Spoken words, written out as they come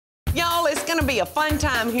be a fun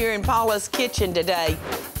time here in Paula's kitchen today.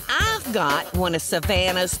 I've got one of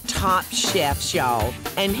Savannah's top chefs, y'all,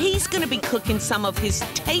 and he's gonna be cooking some of his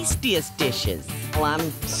tastiest dishes. Well, I'm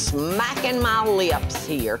smacking my lips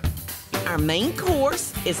here. Our main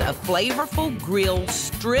course is a flavorful grilled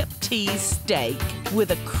strip-tease steak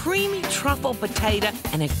with a creamy truffle potato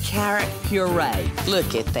and a carrot puree.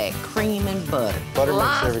 Look at that cream and butter. Butter makes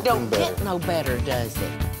Life everything don't better. get no better, does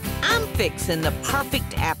it? I'm fixing the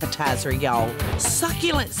perfect appetizer, y'all.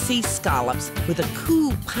 Succulent sea scallops with a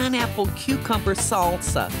cool pineapple cucumber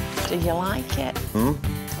salsa. Do you like it?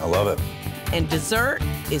 I love it. And dessert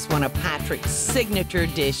is one of Patrick's signature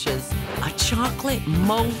dishes, a chocolate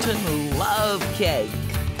molten love cake.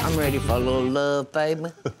 I'm ready for a little love,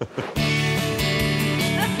 baby.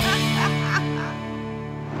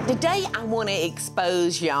 Today, I want to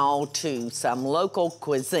expose y'all to some local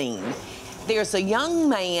cuisine. There's a young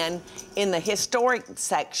man in the historic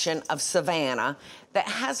section of Savannah that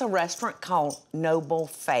has a restaurant called Noble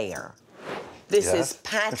Fare. This is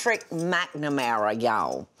Patrick McNamara,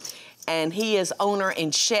 y'all. And he is owner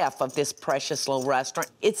and chef of this precious little restaurant.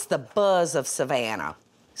 It's the buzz of Savannah.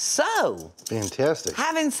 So, fantastic.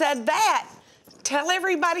 Having said that, tell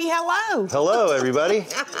everybody hello. Hello, everybody.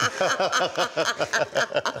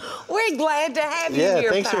 We're glad to have you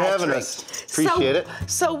here, thanks Patrick. for having us. Appreciate it.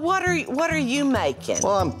 So what are you making?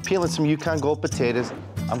 Well, I'm peeling some Yukon Gold potatoes.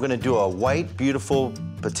 I'm gonna do a white, beautiful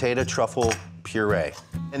potato truffle puree.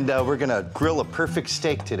 And we're gonna grill a perfect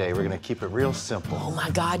steak today. We're gonna keep it real simple. Oh my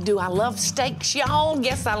God, do I love steaks, y'all?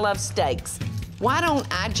 Yes, I love steaks. Why don't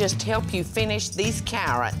I just help you finish these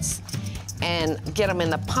carrots and get them in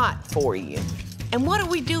the pot for you? And what are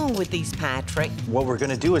we doing with these, Patrick? What we're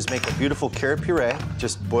gonna do is make a beautiful carrot puree.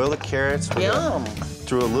 Just boil the carrots. Yum.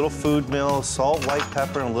 Through a little food mill, salt, white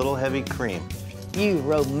pepper, and a little heavy cream. You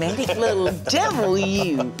romantic little devil,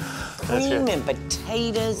 you. That's Cream right. and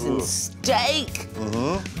potatoes and steak.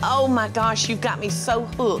 Oh my gosh, you've got me so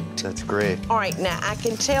hooked. That's great. All right, now I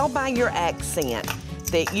can tell by your accent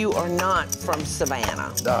that you are not from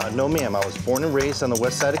Savannah. No, ma'am. I was born and raised on the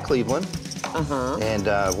west side of Cleveland.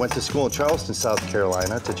 And went to school in Charleston, South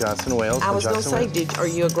Carolina, to Johnson & Wales. I was going to say, are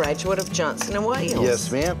you a graduate of Johnson & Wales?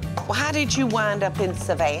 Yes, ma'am. Well, how did you wind up in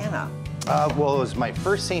Savannah? Well, it was my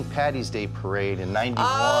first St. Patty's Day parade in '91.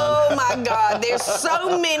 Oh my God, there's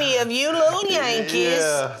so many of you little Yankees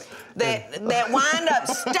that wind up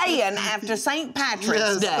staying after St.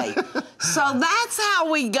 Patrick's Day. So that's how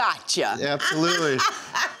we got you. Absolutely.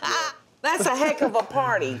 That's a heck of a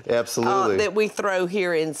party. Absolutely. That we throw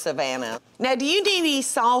here in Savannah. Now, do you need any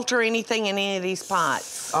salt or anything in any of these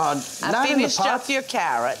pots? Not I in the finished up pots. your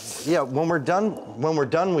carrots. Yeah, when we're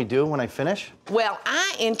done, we do, when I finish. Well,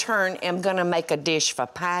 I, in turn, am gonna make a dish for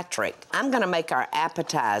Patrick. I'm gonna make our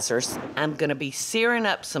appetizers. I'm gonna be searing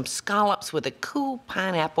up some scallops with a cool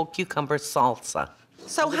pineapple cucumber salsa.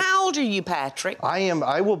 So how old are you, Patrick?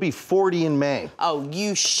 I will be 40 in May. Oh,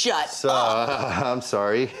 you shut So, up. I'm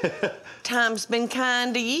sorry. Time's been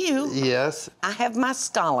kind to you. Yes. I have my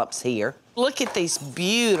scallops here. Look at these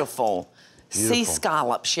beautiful sea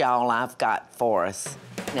scallops, y'all, I've got for us.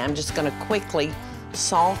 Now I'm just gonna quickly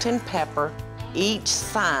salt and pepper each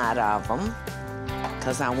side of them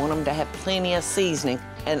because I want them to have plenty of seasoning.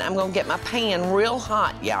 And I'm gonna get my pan real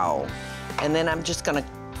hot, y'all. And then I'm just gonna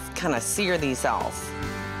kind of sear these off.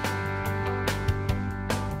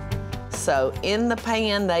 So in the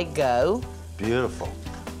pan they go. Beautiful.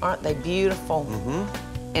 Aren't they beautiful?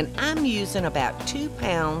 And I'm using about 2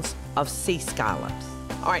 pounds of sea scallops.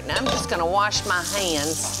 All right, now I'm just gonna wash my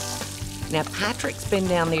hands. Now Patrick's been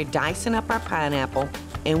down there dicing up our pineapple,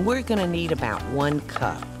 and we're gonna need about 1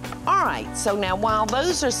 cup. All right, so now while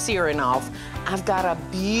those are searing off, I've got a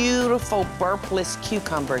beautiful burpless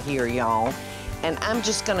cucumber here, y'all. And I'm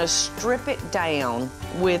just gonna strip it down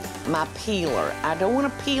with my peeler. I don't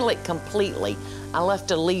wanna peel it completely. I left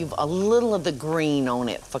to leave a little of the green on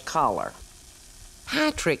it for color.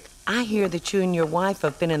 Patrick, I hear that you and your wife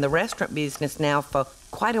have been in the restaurant business now for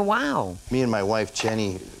quite a while. Me and my wife,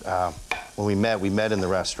 Jenny, when we met in the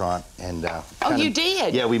restaurant. And Oh, you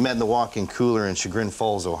did? Yeah, we met in the walk-in cooler in Chagrin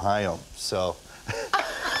Falls, Ohio. So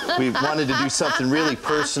we wanted to do something really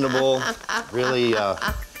personable, really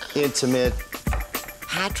intimate.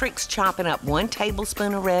 Patrick's chopping up 1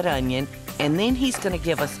 tablespoon of red onion, and then he's gonna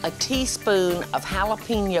give us a teaspoon of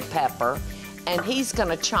jalapeno pepper, and he's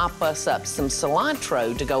gonna chop us up some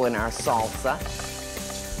cilantro to go in our salsa.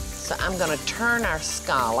 So I'm gonna turn our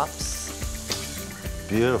scallops.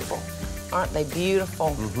 Beautiful. Aren't they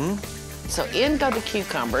beautiful? So in go the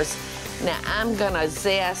cucumbers. Now I'm gonna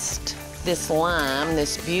zest this lime,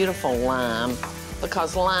 this beautiful lime,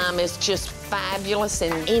 because lime is just fabulous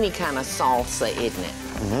in any kind of salsa, isn't it?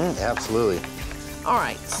 Absolutely. All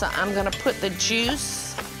right, so I'm gonna put the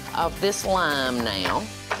juice of this lime now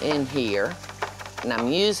in here, and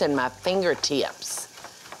I'm using my fingertips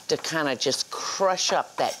to kind of just crush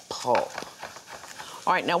up that pulp.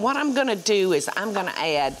 All right, now what I'm gonna do is I'm gonna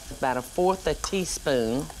add about 1/4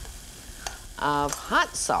 teaspoon of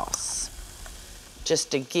hot sauce,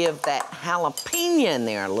 just to give that jalapeno in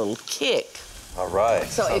there a little kick. All right.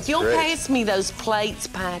 So if you'll pass me those plates,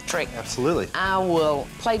 Patrick. Absolutely. I will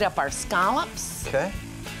plate up our scallops. Okay.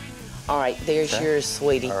 All right, there's yours,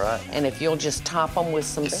 sweetie. All right. And if you'll just top them with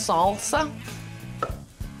some salsa.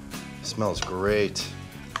 Smells great.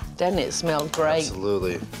 Doesn't it smell great?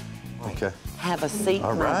 Absolutely. Okay. Have a seat,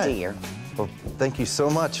 All my right. dear. Well, thank you so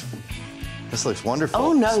much. This looks wonderful.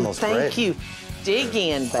 Oh, no, Smells thank great. you. Dig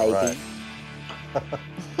in, baby. All right.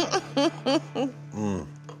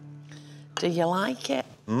 Do you like it?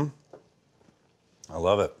 I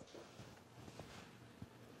love it.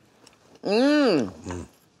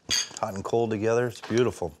 Hot and cold together, it's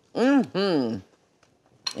beautiful. And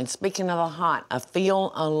speaking of the hot, I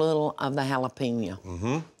feel a little of the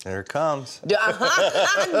jalapeno. There it comes.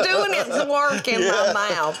 I'm doing its work in my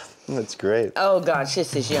mouth. That's great. Oh, gosh,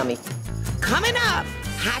 this is yummy. Coming up,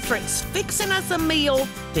 Patrick's fixing us a meal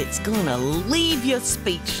that's gonna leave you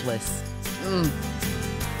speechless.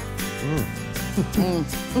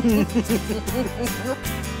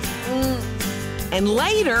 And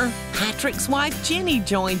later, Patrick's wife Jenny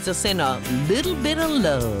joins us in a little bit of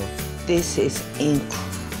love. This is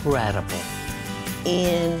incredible.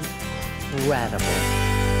 Incredible.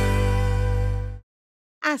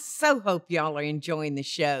 I so hope y'all are enjoying the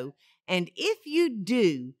show. And if you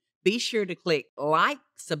do, be sure to click like,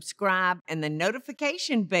 subscribe, and the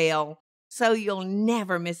notification bell so you'll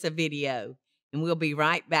never miss a video. And we'll be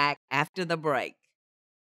right back after the break.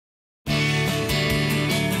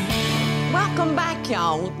 Welcome back,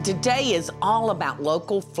 y'all. Today is all about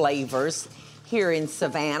local flavors here in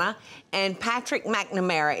Savannah. And Patrick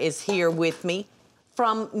McNamara is here with me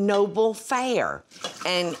from Noble Fare.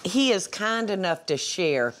 And he is kind enough to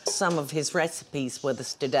share some of his recipes with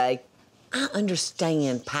us today. I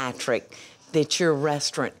understand, Patrick, that your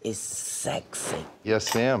restaurant is sexy.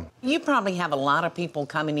 Yes, ma'am. You probably have a lot of people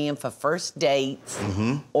coming in for first dates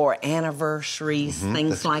or anniversaries,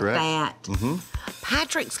 things like that.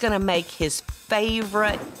 Patrick's gonna make his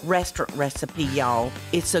favorite restaurant recipe, y'all.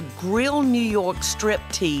 It's a grilled New York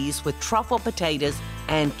striptease with truffle potatoes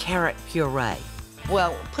and carrot puree.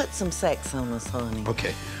 Well, put some sex on us, honey.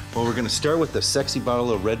 Okay, well, we're gonna start with the sexy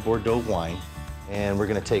bottle of red Bordeaux wine, and we're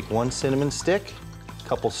gonna take 1 cinnamon stick, a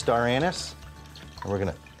couple star anise, and we're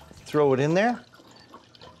gonna throw it in there.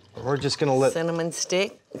 And we're just gonna let... Cinnamon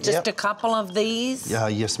stick, just a couple of these.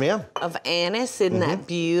 Yes, ma'am. Of anise, isn't that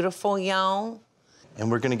beautiful, y'all? And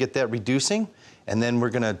we're gonna get that reducing, and then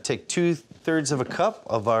we're gonna take 2/3 of a cup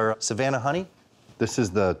of our Savannah honey. This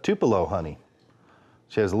is the Tupelo honey.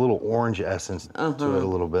 She has a little orange essence to it a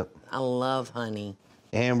little bit. I love honey.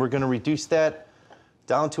 And we're gonna reduce that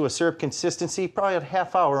down to a syrup consistency, probably a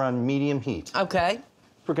 ½ hour on medium heat. Okay.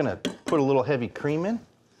 We're gonna put a little heavy cream in.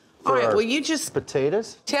 All right, well, you just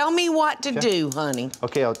potatoes. tell me what to do, honey.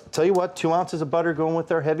 Okay, I'll tell you what, 2 ounces of butter going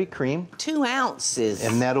with our heavy cream. 2 ounces.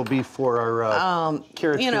 And that'll be for our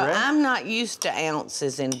carrot You know, puree. I'm not used to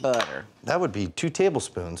ounces in butter. That would be 2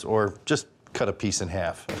 tablespoons, or just cut a piece in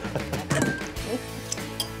half.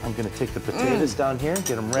 I'm gonna take the potatoes down here and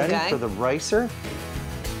get them ready for the ricer.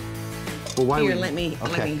 Well, why Here, let me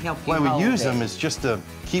help you Why we hold use it. them is just to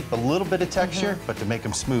keep a little bit of texture, but to make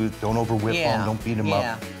them smooth. Don't overwhip them, don't beat them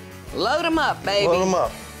up. Load them up, baby. Load them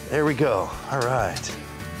up. There we go. All right.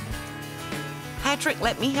 Patrick,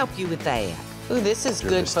 let me help you with that. Ooh, this is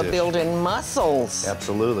good this for dish. building muscles.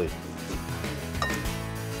 Absolutely.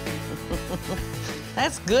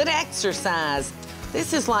 That's good exercise.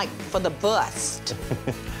 This is like for the bust.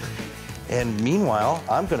 And meanwhile,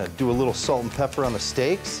 I'm gonna do a little salt and pepper on the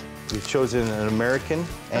steaks. We've chosen an American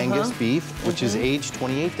Angus beef, which is aged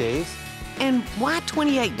 28 days. And why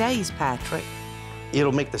 28 days, Patrick?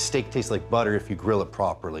 It'll make the steak taste like butter if you grill it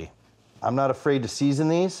properly. I'm not afraid to season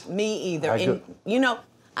these. Me either. And, you know,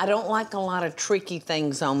 I don't like a lot of tricky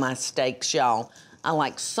things on my steaks, y'all. I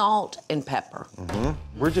like salt and pepper.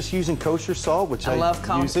 We're just using kosher salt, which I love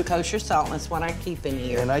use it. kosher salt. That's what I keep in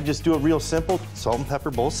here. And I just do it real simple. Salt and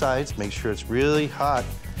pepper both sides. Make sure it's really hot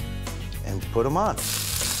and put them on.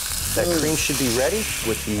 That cream should be ready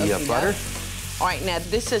with the butter. All right, now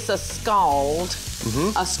this is a scald.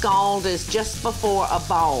 A scald is just before a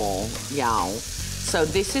boil, y'all. So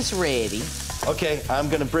this is ready. Okay, I'm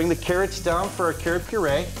gonna bring the carrots down for our carrot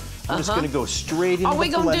puree. We're just gonna go straight into the blender. Are we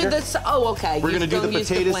gonna do this? Oh, okay. We're gonna do the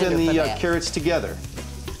potatoes and the carrots together.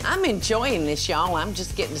 I'm enjoying this, y'all. I'm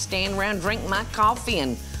just getting to stand around, drink my coffee,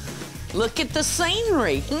 and look at the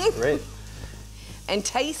scenery. Great. And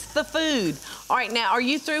taste the food. All right, now, are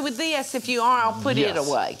you through with this? If you are, I'll put it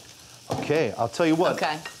away. Okay, I'll tell you what.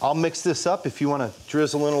 Okay. I'll mix this up if you want to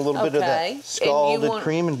drizzle in a little bit of that scalded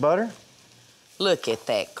cream and butter. Look at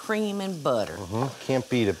that cream and butter. Can't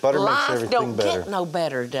beat it. Butter makes everything better. Life don't get no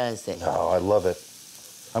better, does it? Oh, I love it.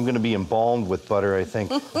 I'm going to be embalmed with butter, I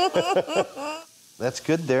think. That's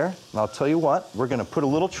good there. And I'll tell you what, we're going to put a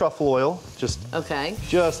little truffle oil. Just a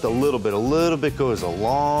little bit. A little bit goes a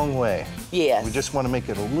long way. Yes. We just want to make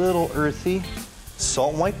it a little earthy.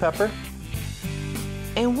 Salt and white pepper.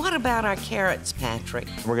 And what about our carrots, Patrick?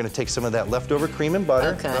 We're going to take some of that leftover cream and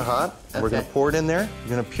butter. We're going to pour it in there. We're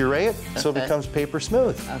going to puree it so it becomes paper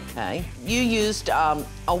smooth. Okay. You used a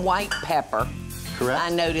white pepper. Correct. I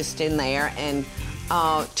noticed in there. And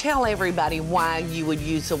tell everybody why you would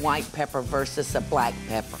use a white pepper versus a black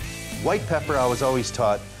pepper. White pepper, I was always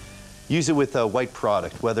taught, use it with a white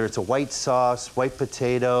product, whether it's a white sauce, white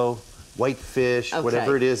potato, white fish,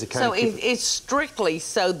 whatever it is. So it's strictly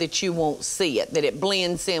so that you won't see it, that it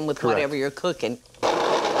blends in with whatever you're cooking. Okay,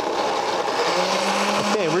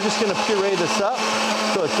 we're just gonna puree this up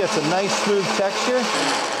so it gets a nice smooth texture.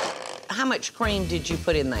 How much cream did you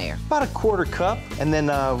put in there? About a 1/4 cup, and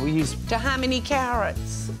then we use... To how many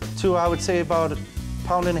carrots? To, I would say, about 1.5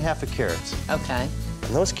 pounds of carrots. Okay.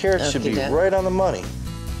 And those carrots should be right on the money.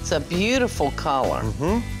 It's a beautiful color.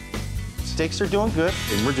 Steaks are doing good,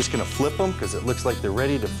 and we're just gonna flip them because it looks like they're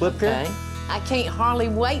ready to flip here. I can't hardly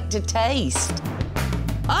wait to taste.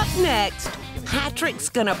 Up next, Patrick's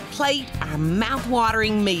gonna plate our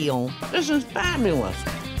mouth-watering meal. This is fabulous.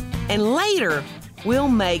 And later, we'll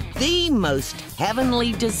make the most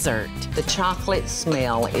heavenly dessert. The chocolate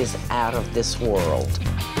smell is out of this world.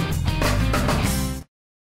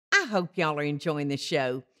 I hope y'all are enjoying the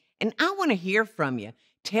show, and I want to hear from you.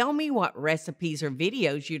 Tell me what recipes or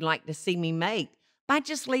videos you'd like to see me make by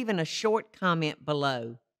just leaving a short comment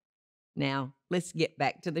below. Now, let's get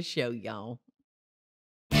back to the show, y'all.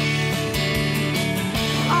 All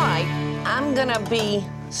right, I'm gonna be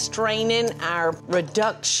straining our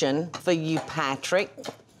reduction for you, Patrick.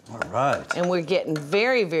 All right. And we're getting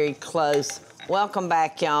very, very close. Welcome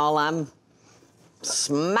back, y'all. I'm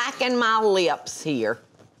smacking my lips here.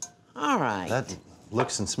 All right. That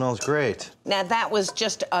looks and smells great. Now, that was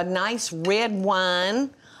just a nice red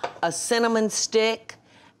wine, a cinnamon stick,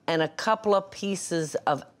 and a couple of pieces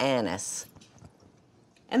of anise.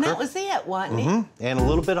 And that was it, wasn't it? And a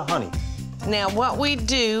little bit of honey. Now, what we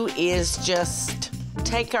do is just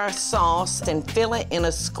take our sauce and fill it in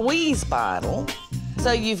a squeeze bottle.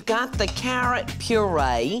 So you've got the carrot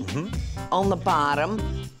puree on the bottom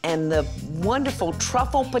and the wonderful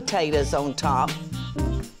truffle potatoes on top.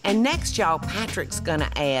 And next, y'all, Patrick's gonna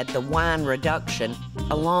add the wine reduction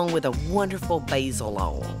along with a wonderful basil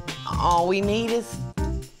oil. All we need is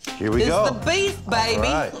Here we go. the beef, baby.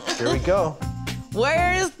 All right, here we go.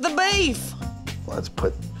 Where is the beef? Let's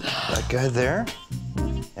put that guy there.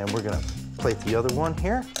 And we're gonna plate the other one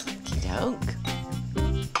here. Okey-doke.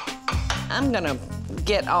 I'm gonna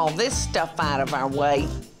get all this stuff out of our way.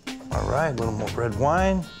 All right, a little more red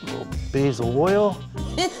wine, a little basil oil.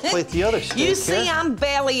 Plate the other steak You see, here. I'm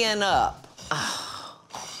bellying up.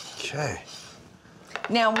 Okay.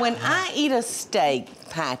 Now, when I eat a steak,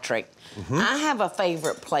 Patrick, I have a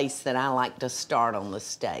favorite place that I like to start on the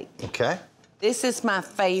steak. Okay. This is my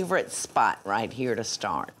favorite spot right here to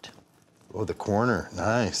start. Oh, the corner,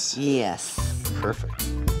 nice. Yes. Perfect.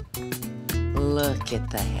 Look at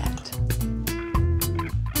that.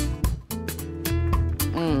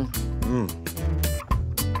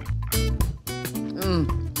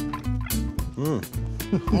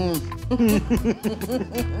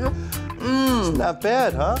 It's not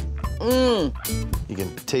bad, huh? You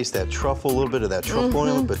can taste that truffle, a little bit of that truffle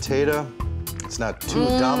oil and potato. It's not too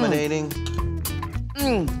dominating.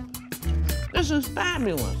 This is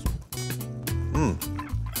fabulous.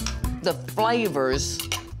 The flavors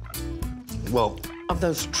of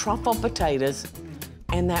those truffle potatoes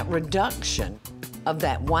and that reduction of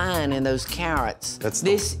that wine and those carrots.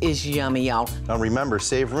 This is yummy, y'all. Now remember,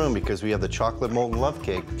 save room because we have the chocolate molten love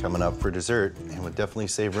cake coming up for dessert, and we'll definitely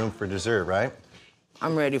save room for dessert, right?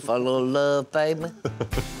 I'm ready for a little love, baby.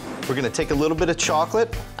 We're gonna take a little bit of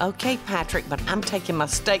chocolate. Okay, Patrick, but I'm taking my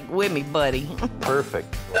steak with me, buddy.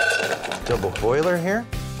 Perfect. Double boiler here.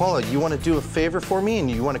 Paula, you wanna do a favor for me and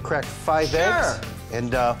you wanna crack 5 eggs?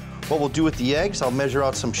 And what we'll do with the eggs, I'll measure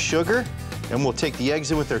out some sugar and we'll take the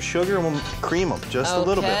eggs in with their sugar and we'll cream them just a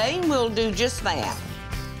little bit. Okay, we'll do just that.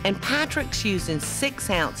 And Patrick's using 6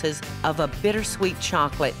 ounces of a bittersweet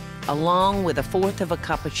chocolate along with 1/4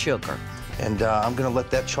 cup of sugar. And I'm gonna let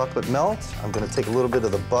that chocolate melt. I'm gonna take a little bit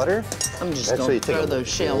of the butter. I'm just gonna throw those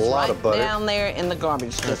shells right down there in the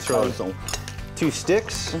garbage disposal. 2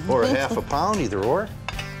 sticks or a 1/2 pound, either or.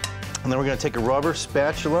 And then we're gonna take a rubber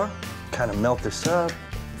spatula, kind of melt this up,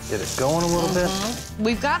 get it going a little bit.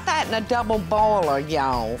 We've got that in a double boiler,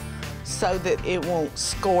 y'all, so that it won't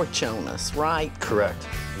scorch on us, right? Correct.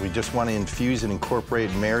 We just want to infuse and incorporate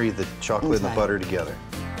and marry the chocolate and the butter together.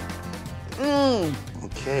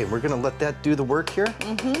 Okay, we're gonna let that do the work here.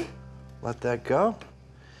 Let that go.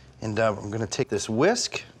 And I'm gonna take this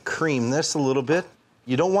whisk, cream this a little bit.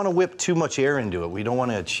 You don't want to whip too much air into it. We don't want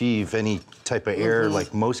to achieve any type of air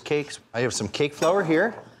like most cakes. I have some cake flour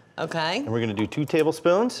here. Okay. And we're gonna do 2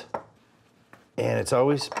 tablespoons. And it's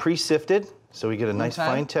always pre-sifted, so we get a nice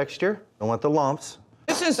fine texture. Don't want the lumps.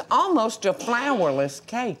 This is almost a flourless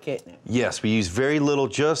cake, isn't it? Yes, we use very little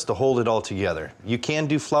just to hold it all together. You can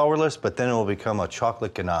do flourless, but then it will become a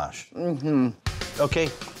chocolate ganache. Okay,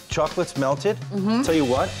 chocolate's melted. Tell you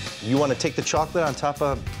what, you want to take the chocolate on top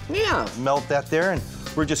of, melt that there, and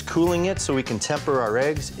we're just cooling it so we can temper our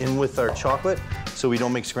eggs in with our chocolate so we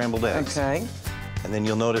don't make scrambled eggs. Okay. And then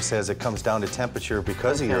you'll notice as it comes down to temperature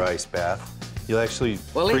because of your ice bath, you'll actually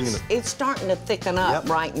bring it's starting to thicken up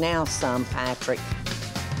right now some, Patrick.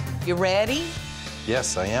 You ready?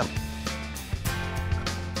 Yes, I am.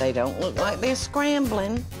 They don't look like they're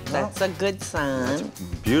scrambling. That's a good sign. That's a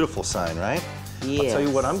beautiful sign, right? Yes. I'll tell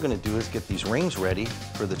you what I'm gonna do is get these rings ready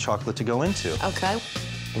for the chocolate to go into. Okay.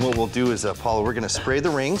 And what we'll do is, Paula, we're gonna spray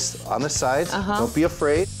the rings on the sides. Don't be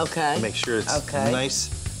afraid. Okay. Make sure it's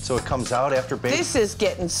nice so it comes out after baking. This is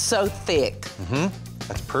getting so thick.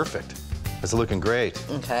 That's perfect. It's looking great.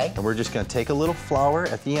 Okay. And we're just gonna take a little flour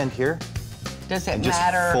at the end here. Does it and just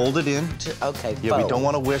matter? Fold it in. Okay, Yeah, we don't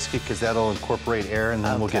want to whisk it because that'll incorporate air and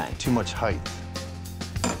then we'll get too much height.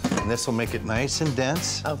 And this will make it nice and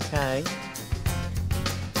dense. Okay.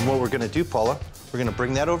 And what we're gonna do, Paula, we're gonna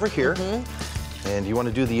bring that over here. And you want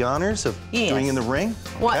to do the honors of doing in the ring?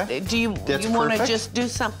 What do you want to just do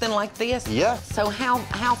something like this? Yeah. So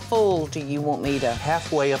how full do you want me to?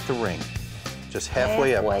 Halfway up the ring. Just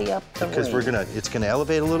halfway up. Halfway up the because ring. it's gonna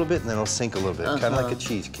elevate a little bit and then it'll sink a little bit, kind of like a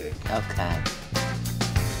cheesecake. Okay.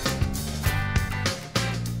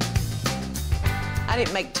 I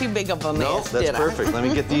didn't make too big of a mess, that's perfect. Let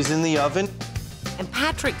me get these in the oven. And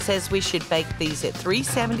Patrick says we should bake these at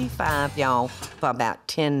 375, y'all, for about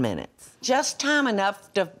 10 minutes. Just time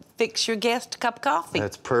enough to fix your guest a cup of coffee.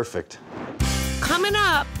 That's perfect. Coming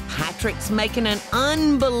up, Patrick's making an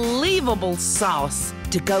unbelievable sauce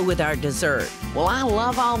to go with our dessert. Well, I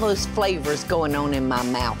love all those flavors going on in my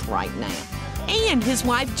mouth right now. And his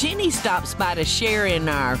wife Jenny stops by to share in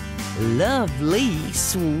our lovely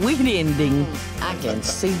sweet ending. I can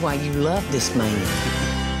see why you love this man.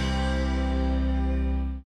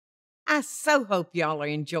 I so hope y'all are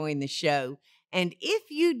enjoying the show. And if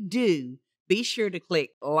you do, be sure to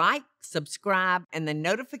click like, subscribe, and the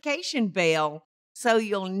notification bell so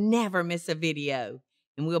you'll never miss a video.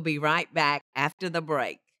 And we'll be right back after the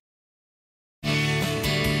break.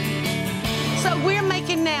 So we're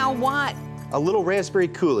making now what? A little raspberry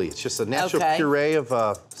coulis. It's just a natural puree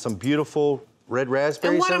of some beautiful red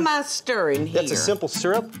raspberries. And what am I stirring here? That's a simple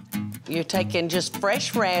syrup. You're taking just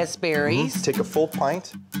fresh raspberries. Take a full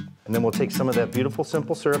pint, and then we'll take some of that beautiful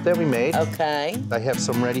simple syrup that we made. Okay. I have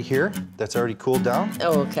some ready here that's already cooled down.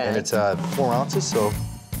 Okay. And it's 4 ounces, so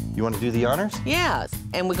you want to do the honors? Yes.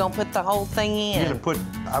 And we're going to put the whole thing in. You're going to put,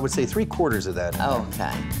 I would say, 3/4 of that in there.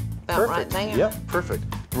 Okay. About right there? Yep, perfect.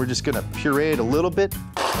 We're just going to puree it a little bit.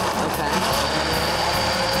 Okay.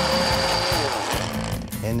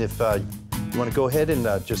 And if you want to go ahead and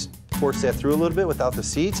just force that through a little bit without the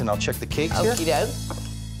seeds, and I'll check the cakes here. Okie-doke.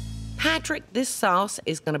 Patrick, this sauce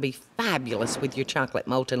is going to be fabulous with your chocolate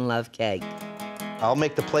molten love cake. I'll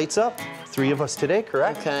make the plates up. 3 of us today,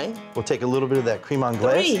 correct? Okay. We'll take a little bit of that creme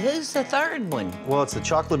anglaise. 3? Who's the third one? Well, it's the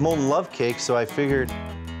chocolate molten love cake, so I figured,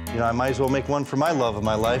 you know, I might as well make one for my love of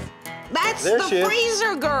my life. That's the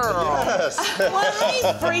freezer girl. Yes. Well,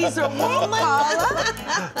 hey, freezer woman.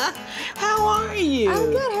 How are you?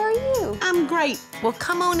 I'm good. How are you? I'm great. Well,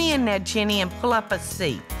 come on in now, Jenny, and pull up a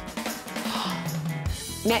seat.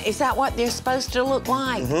 Now, is that what they're supposed to look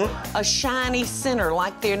like? A shiny center,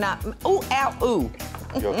 like they're not. Ooh, ow, ooh.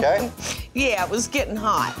 You okay? Yeah, it was getting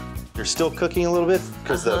hot. You're still cooking a little bit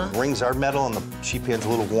because the rings are metal and the sheet pan's a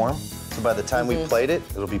little warm. So by the time we plate it,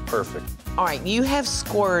 it'll be perfect. All right, you have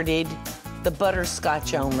squirted the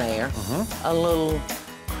butterscotch on there, a little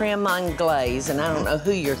creme anglaise, and I don't know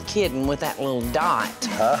who you're kidding with that little dot.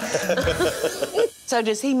 Huh? So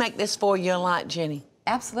does he make this for you a lot, Jenny?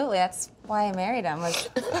 Absolutely. That's why I married him, was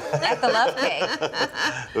at the love cake.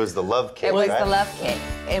 It was the love cake, It was right? the love cake.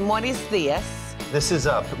 And what is this? This is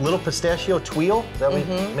a little pistachio tuile that we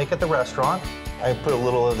make at the restaurant. I put a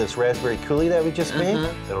little of this raspberry coulis that we just made.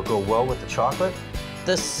 That'll go well with the chocolate.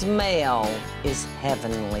 The smell is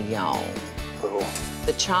heavenly, y'all. Little.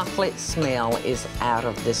 The chocolate smell is out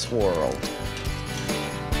of this world.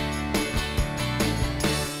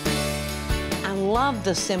 I love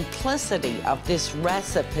the simplicity of this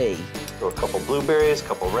recipe. Throw a couple blueberries, a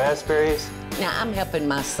couple raspberries. Now, I'm helping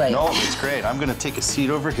myself. No, it's great. I'm gonna take a seat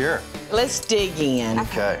over here. Let's dig in.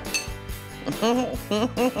 Okay.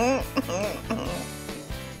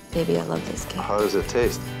 Baby, I love this cake. How does it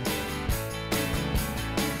taste?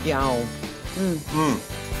 Y'all,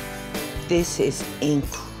 this is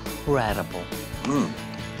incredible.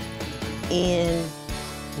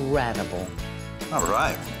 Incredible. All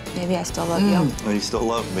right. Maybe I still love you. Oh, you still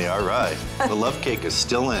love me, all right. The love cake is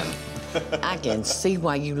still in. I can see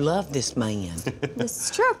why you love this man. This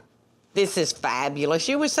is true. This is fabulous.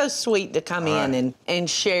 You were so sweet to come in and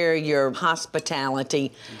share your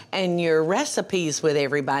hospitality and your recipes with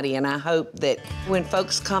everybody. And I hope that when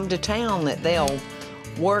folks come to town that they'll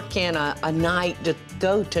work in a night to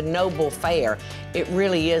go to Noble Fare. It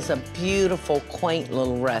really is a beautiful, quaint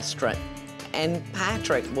little restaurant. And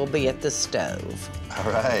Patrick will be at the stove.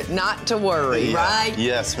 All right. Not to worry, right?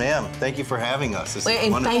 Yes, ma'am. Thank you for having us. This is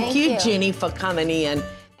And wonderful. thank you, Jenny, for coming in.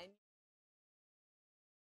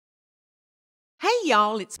 Hey,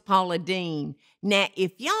 y'all, it's Paula Deen. Now,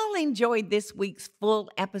 if y'all enjoyed this week's full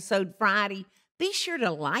episode Friday, be sure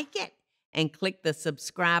to like it and click the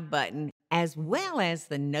subscribe button, as well as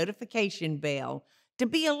the notification bell to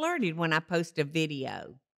be alerted when I post a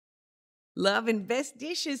video. Love and best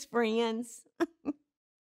dishes, friends.